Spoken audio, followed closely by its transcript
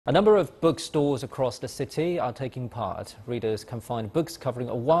A number of bookstores across the city are taking part. Readers can find books covering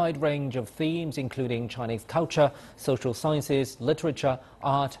a wide range of themes, including Chinese culture, social sciences, literature,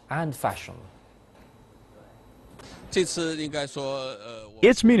 art, and fashion.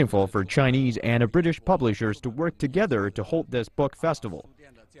 It's meaningful for Chinese and British publishers to work together to hold this book festival.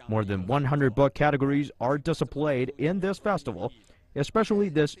 More than 100 book categories are displayed in this festival, especially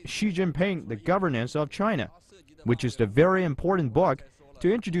this Xi Jinping, The Governance of China, which is the very important book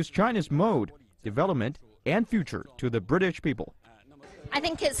to introduce China's mode, development, and future to the British people. I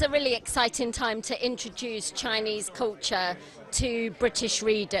think it's a really exciting time to introduce Chinese culture to British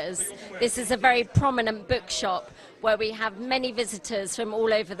readers. This is a very prominent bookshop where we have many visitors from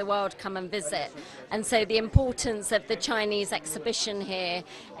all over the world come and visit. And so the importance of the Chinese exhibition here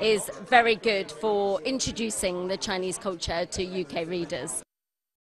is very good for introducing the Chinese culture to UK readers.